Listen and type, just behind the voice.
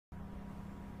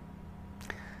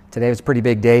Today was a pretty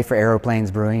big day for Aero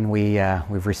Plains Brewing.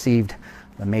 We've received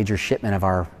a major shipment of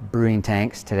our brewing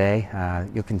tanks today.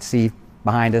 You can see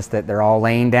behind us that they're all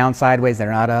laying down sideways.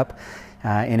 They're not up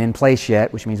and in place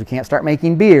yet, which means we can't start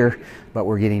making beer, but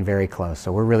we're getting very close.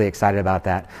 So we're really excited about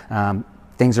that.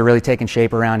 Things are really taking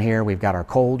shape around here. We've got our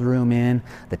cold room in,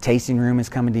 the tasting room is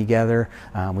coming together.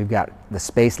 We've got the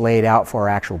space laid out for our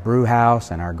actual brew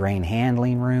house and our grain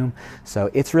handling room. So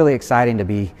it's really exciting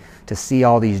to see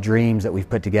all these dreams that we've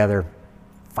put together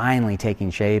finally taking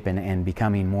shape and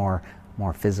becoming more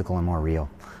physical and more real.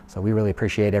 So we really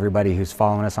appreciate everybody who's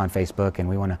following us on Facebook, and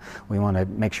we want to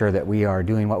make sure that we are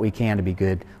doing what we can to be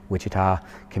good Wichita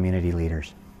community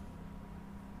leaders.